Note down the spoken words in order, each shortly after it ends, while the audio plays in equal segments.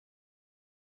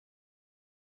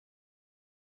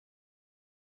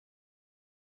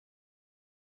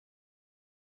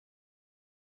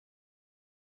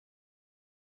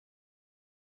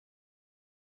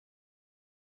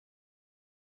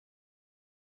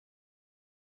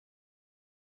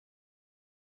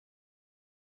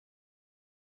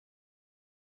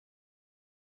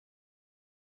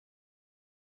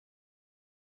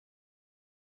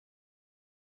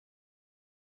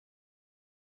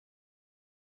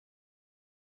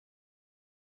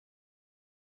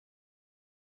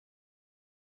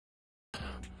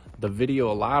the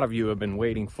video a lot of you have been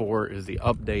waiting for is the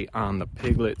update on the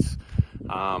piglets.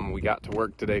 We got to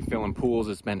work today filling pools.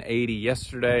 It's been 80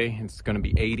 yesterday. It's going to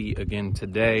be 80 again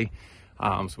today.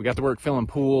 So we got to work filling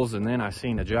pools, and then I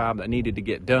seen a job that needed to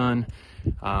get done.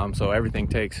 So everything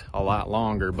takes a lot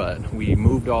longer, but we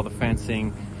moved all the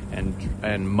fencing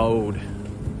and mowed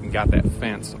and got that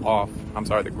fence off. I'm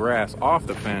sorry, the grass off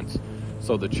the fence,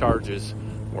 so the charges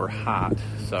were hot.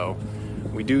 So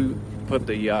we do put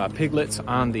the piglets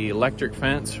on the electric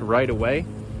fence right away.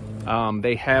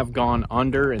 They have gone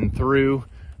under and through,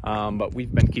 but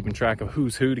we've been keeping track of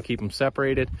who's who to keep them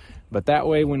separated. But that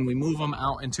way, when we move them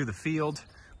out into the field,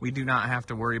 we do not have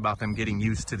to worry about them getting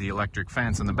used to the electric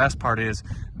fence. And the best part is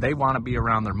they want to be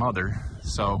around their mother.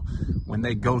 So when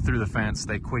they go through the fence,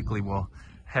 they quickly will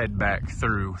head back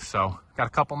through. So got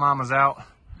a couple mamas out,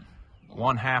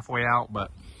 one halfway out,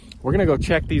 but we're gonna go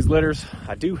check these litters.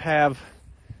 I do have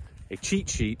a cheat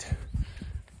sheet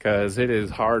because it is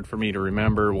hard for me to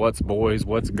remember what's boys,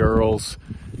 what's girls,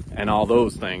 and all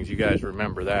those things. You guys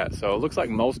remember that. So it looks like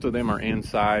most of them are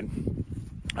inside.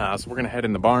 So we're gonna head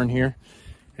in the barn here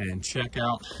and check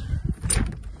out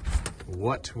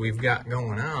what we've got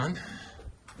going on.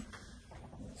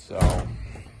 So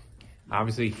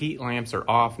obviously heat lamps are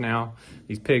off now.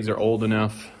 These pigs are old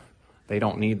enough. They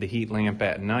don't need the heat lamp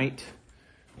at night.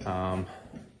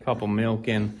 Couple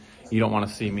milking. You don't want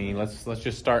to see me. Let's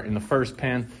just start in the first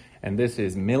pen, and this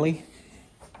is Millie.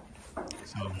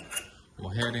 So we'll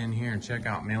head in here and check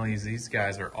out Millie's. These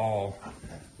guys are all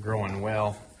growing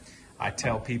well. I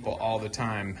tell people all the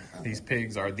time, these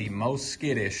pigs are the most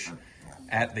skittish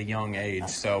at the young age.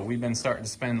 So we've been starting to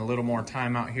spend a little more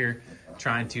time out here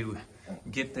trying to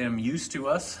get them used to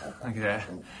us. Look at that.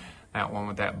 That one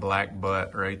with that black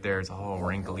butt right there. It's all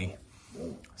wrinkly.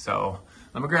 So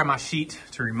I'm gonna grab my sheet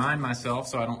to remind myself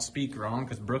so I don't speak wrong,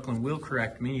 because Brooklyn will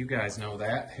correct me. You guys know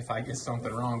that if I get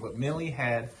something wrong. But Millie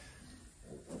had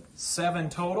 7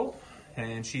 total,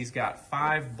 and she's got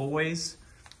 5 boys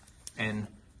and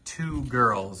 2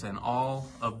 girls, and all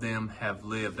of them have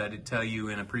lived. I did tell you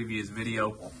in a previous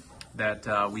video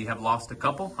that we have lost a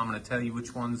couple. I'm gonna tell you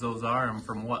which ones those are and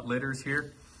from what litters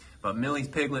here. But Millie's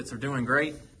piglets are doing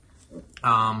great.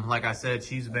 Like I said,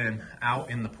 she's been out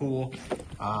in the pool.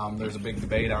 There's a big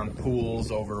debate on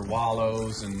pools over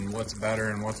wallows and what's better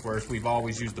and what's worse. We've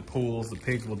always used the pools. The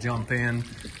pigs will jump in.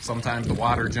 Sometimes the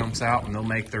water jumps out and they'll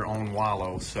make their own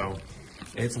wallow. So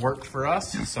it's worked for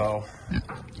us. So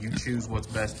you choose what's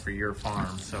best for your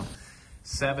farm. So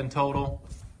 7 total,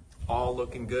 all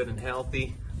looking good and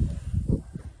healthy.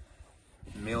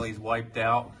 Millie's wiped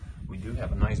out. We do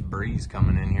have a nice breeze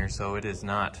coming in here, so it is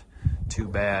not too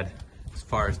bad as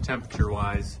far as temperature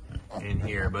wise in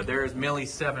here. But there's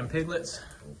Millie's 7 piglets.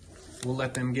 We'll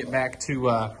let them get back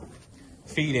to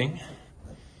feeding,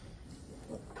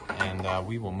 and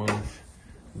we will move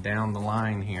down the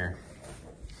line here.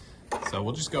 So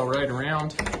we'll just go right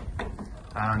around.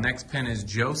 Next pen is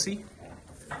Josie,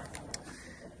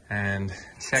 and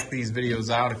check these videos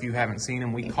out if you haven't seen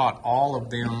them. We caught all of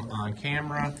them on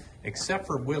camera except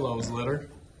for Willow's litter.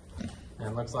 And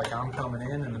it looks like I'm coming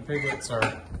in and the piglets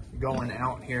are going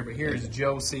out here. But here's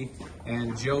Josie,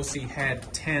 and Josie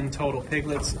had 10 total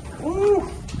piglets. Woo!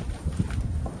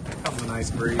 Here comes a nice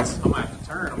breeze. I'm gonna have to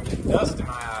turn. I'm getting dust in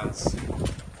my eyes.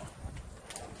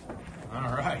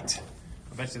 All right.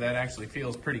 I bet you that actually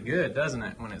feels pretty good, doesn't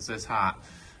it, when it's this hot?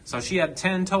 So she had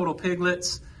 10 total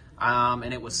piglets,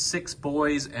 and it was 6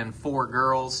 boys and 4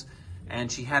 girls. And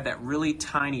she had that really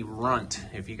tiny runt,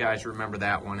 if you guys remember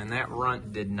that one. And that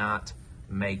runt did not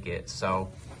make it. So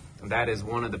that is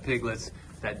one of the piglets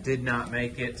that did not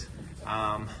make it.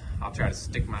 I'll try to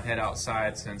stick my head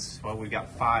outside since, well, we've got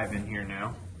 5 in here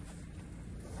now.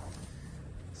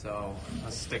 So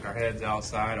let's stick our heads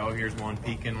outside. Oh, here's one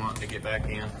peeking, wanting to get back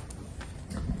in.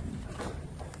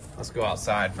 Let's go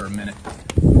outside for a minute.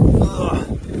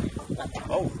 Ugh.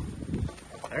 Oh,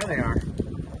 there they are.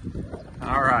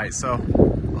 All right, so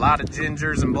a lot of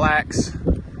gingers and blacks.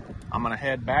 I'm gonna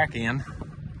head back in,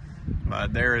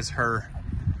 but there is her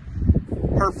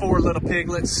 4 little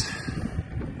piglets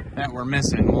that we're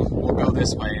missing. We'll go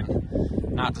this way,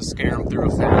 and not to scare them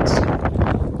through a fence.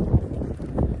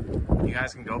 You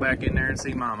guys can go back in there and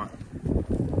see Mama.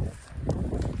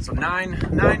 So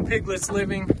nine piglets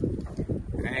living,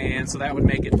 and so that would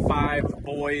make it 5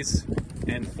 boys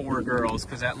and 4 girls,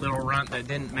 because that little runt that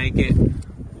didn't make it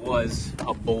was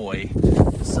a boy.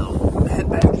 So head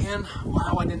back in.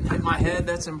 Wow, I didn't hit my head.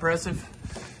 That's impressive.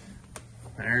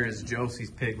 There is Josie's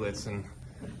piglets, and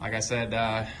like I said,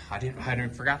 I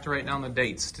forgot to write down the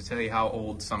dates to tell you how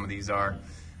old some of these are.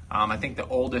 I think the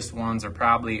oldest ones are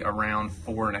probably around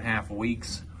 4.5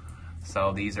 weeks.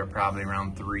 So these are probably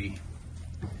around three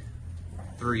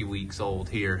weeks old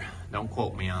here. Don't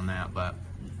quote me on that, but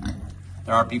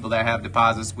there are people that have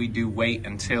deposits. We do wait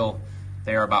until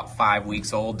they're about 5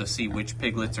 weeks old to see which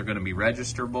piglets are going to be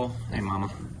registerable. Hey, mama.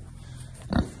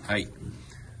 Hi.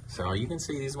 So you can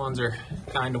see these ones are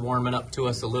kind of warming up to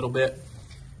us a little bit,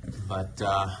 but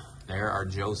there are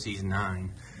Josie's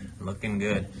 9, looking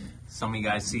good. Some of you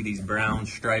guys see these brown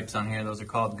stripes on here. Those are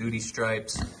called Goody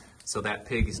stripes. So that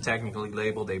pig is technically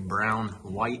labeled a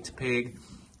brown-white pig,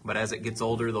 but as it gets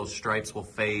older, those stripes will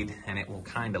fade and it will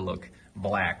kind of look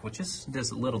black, which is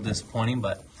just a little disappointing,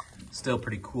 but still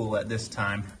pretty cool at this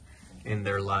time in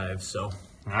their lives. So, all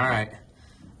right,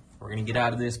 we're gonna get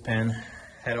out of this pen,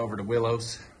 head over to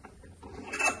Willow's.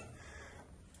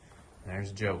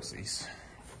 There's Josie's.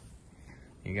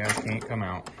 You guys can't come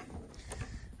out.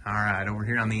 All right, over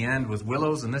here on the end was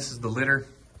Willow's, and this is the litter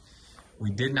we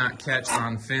did not catch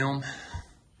on film.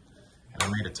 I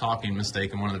made a talking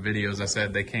mistake in one of the videos. I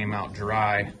said they came out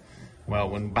dry. Well,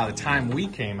 by the time we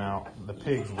came out, the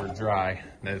pigs were dry.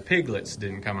 The piglets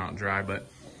didn't come out dry, but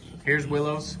here's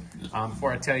Willow's.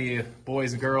 Before I tell you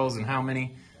boys and girls and how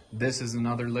many, this is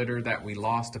another litter that we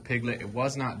lost a piglet. It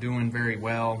was not doing very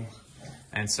well,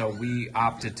 and so we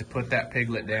opted to put that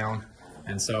piglet down.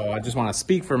 And so I just want to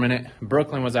speak for a minute.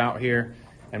 Brooklyn was out here,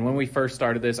 and when we first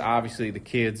started this, obviously the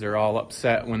kids are all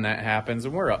upset when that happens,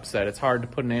 and we're upset. It's hard to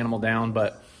put an animal down,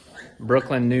 but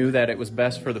Brooklyn knew that it was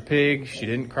best for the pig. She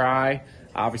didn't cry,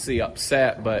 obviously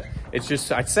upset, but it's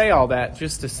just, I say all that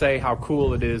just to say how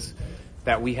cool it is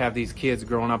that we have these kids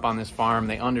growing up on this farm.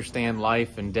 They understand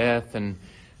life and death, and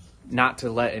not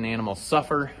to let an animal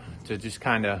suffer, to just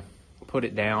kind of put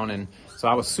it down. And so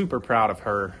I was super proud of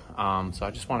her. So I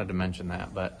just wanted to mention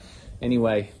that. But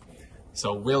anyway,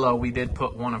 so Willow, we did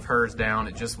put one of hers down.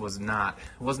 It just was not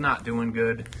doing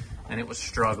good, and it was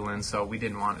struggling, so we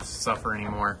didn't want it to suffer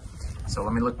anymore. So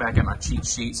let me look back at my cheat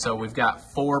sheet. So we've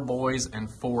got 4 boys and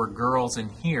 4 girls in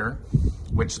here,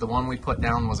 which the one we put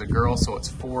down was a girl, so it's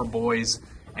 4 boys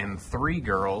and 3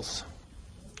 girls,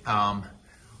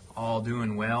 all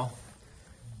doing well.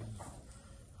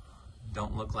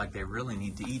 Don't look like they really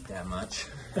need to eat that much.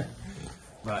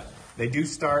 But they do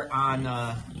start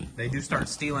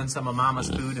stealing some of Mama's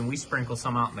food, and we sprinkle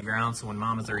some out in the ground, so when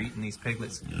Mamas are eating, these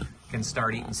piglets can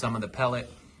start eating some of the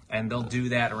pellet, and they'll do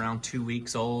that around 2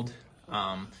 weeks old.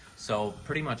 So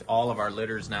pretty much all of our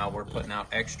litters now, we're putting out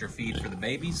extra feed for the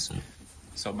babies.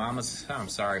 So Mamas, I'm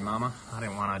sorry, Mama, I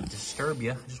didn't want to disturb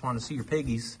you. I just wanted to see your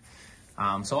piggies.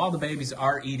 So all the babies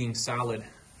are eating solid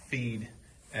feed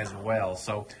as well.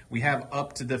 So we have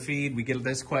up to the feed. We get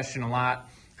this question a lot.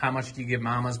 How much do you give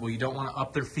Mamas? Well, you don't want to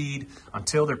up their feed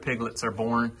until their piglets are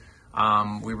born.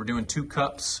 We were doing 2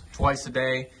 cups twice a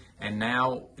day, and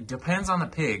now it depends on the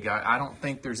pig. I don't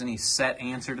think there's any set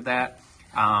answer to that.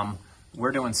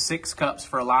 We're doing 6 cups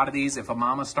for a lot of these. If a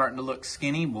mama's starting to look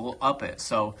skinny, we'll up it.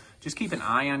 So just keep an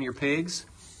eye on your pigs.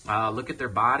 Look at their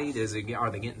body.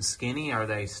 Are they getting skinny? Are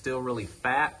they still really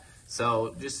fat?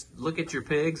 So just look at your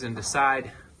pigs and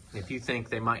decide if you think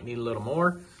they might need a little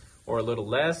more or a little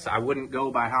less. I wouldn't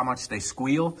go by how much they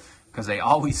squeal, because they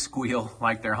always squeal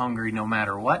like they're hungry no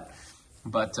matter what.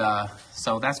 But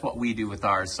so that's what we do with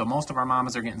ours. So most of our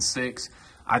mamas are getting 6.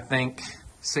 I think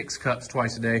 6 cups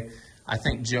twice a day. I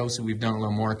think Josie, we've done a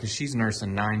little more because she's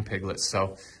nursing 9 piglets.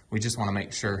 So we just want to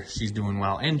make sure she's doing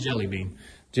well. And Jellybean.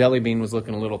 Jellybean was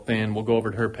looking a little thin. We'll go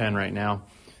over to her pen right now.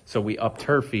 So we upped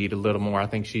her feed a little more. I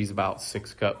think she's about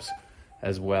 6 cups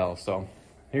as well. So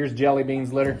here's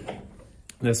Jellybean's litter.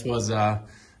 This was the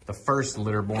first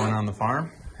litter born on the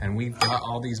farm. And we've got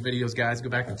all these videos, guys. Go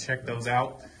back and check those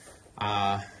out.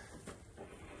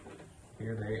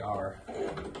 Here they are.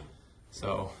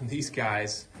 So these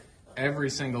guys, every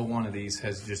single one of these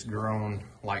has just grown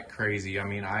like crazy. I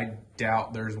mean, I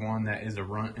doubt there's one that is a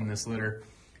runt in this litter.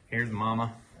 Here's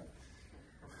Mama.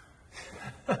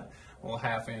 Well,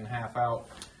 half in, half out.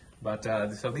 But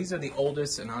so these are the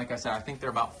oldest, and like I said, I think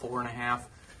they're about 4.5,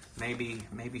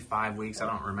 maybe 5 weeks. I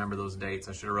don't remember those dates.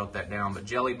 I should have wrote that down. But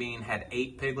Jellybean had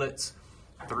 8 piglets,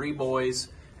 3 boys,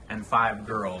 and 5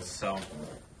 girls. So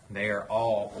they are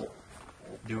all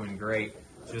doing great.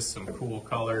 Just some cool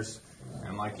colors.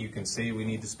 And like you can see, we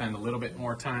need to spend a little bit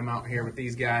more time out here with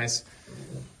these guys.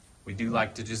 We do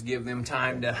like to just give them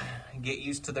time to get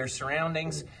used to their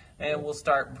surroundings. And we'll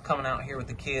start coming out here with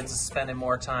the kids, spending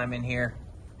more time in here,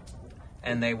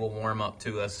 and they will warm up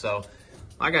to us. So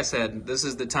like I said, this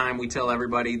is the time we tell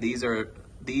everybody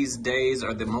these days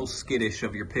are the most skittish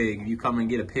of your pig. You come and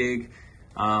get a pig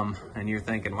and you're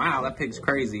thinking, wow, that pig's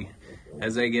crazy.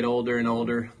 as they get older and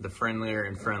older, the friendlier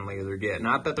and friendlier they get.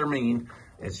 Not that they're mean,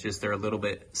 it's just they're a little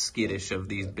bit skittish of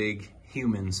these big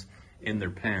humans in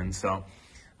their pen. So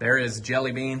there is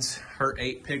Jelly Beans, her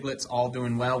 8 piglets, all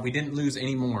doing well. We didn't lose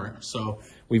any more, so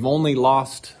we've only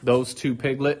lost those 2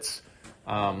 piglets.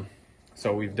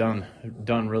 So we've done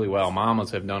really well.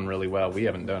 Mamas have done really well. We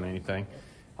haven't done anything,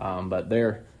 but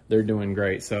they're doing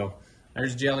great. So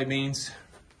there's Jelly Beans,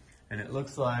 and it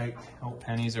looks like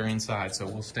pennies are inside, so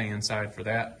we'll stay inside for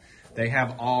that. They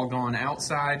have all gone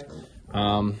outside.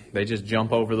 They just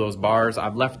jump over those bars.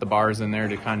 I've left the bars in there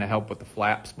to kind of help with the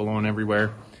flaps blowing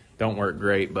everywhere. Don't work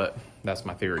great, but that's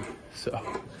my theory. So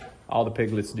all the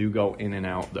piglets do go in and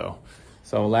out though.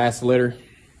 So last litter,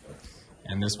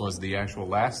 and this was the actual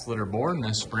last litter born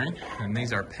this spring, and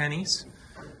these are pennies.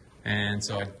 And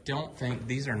so I don't think,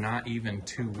 these are not even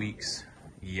 2 weeks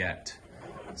yet.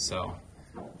 So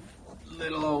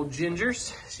little old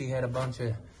Gingers, she had a bunch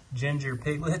of ginger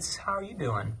piglets. How are you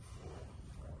doing?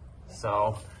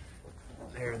 So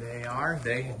there they are.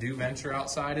 They do venture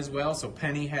outside as well. So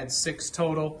Penny had 6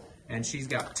 total, and she's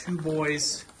got 2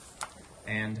 boys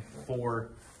and 4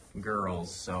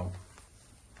 girls. So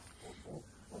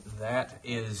that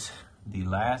is the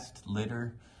last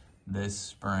litter this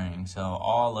spring. So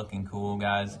all looking cool,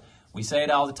 guys. We say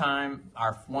it all the time.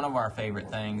 One of our favorite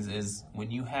things is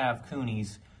when you have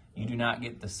coonies, you do not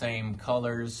get the same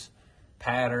colors,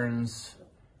 patterns,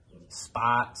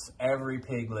 spots. Every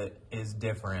piglet is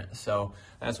different. So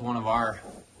that's one of our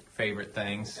favorite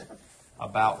things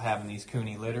about having these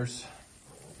coonie litters.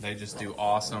 They just do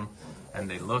awesome, and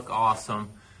they look awesome,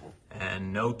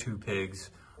 and no 2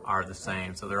 pigs are the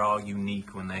same. So they're all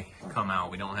unique when they come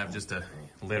out. We don't have just a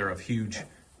litter of huge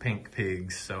pink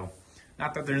pigs. So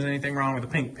not that there's anything wrong with a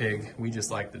pink pig, we just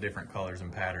like the different colors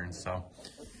and patterns. So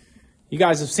you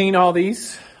guys have seen all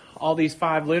these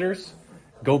 5 litters.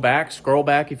 Go back, scroll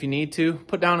back if you need to.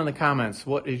 Put down in the comments,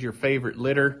 what is your favorite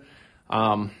litter?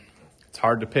 It's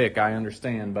hard to pick, I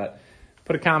understand, but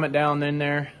put a comment down in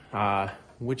there.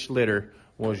 Which litter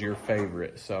was your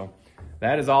favorite? So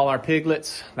that is all our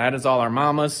piglets. That is all our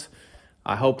mamas.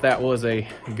 I hope that was a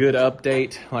good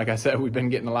update. Like I said, we've been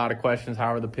getting a lot of questions.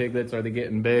 How are the piglets? Are they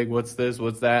getting big? What's this?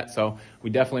 What's that? So we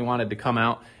definitely wanted to come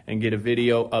out and get a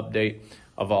video update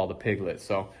of all the piglets.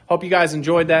 So hope you guys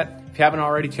enjoyed that. If you haven't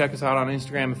already, check us out on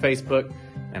Instagram and Facebook.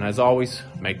 And as always,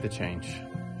 make the change.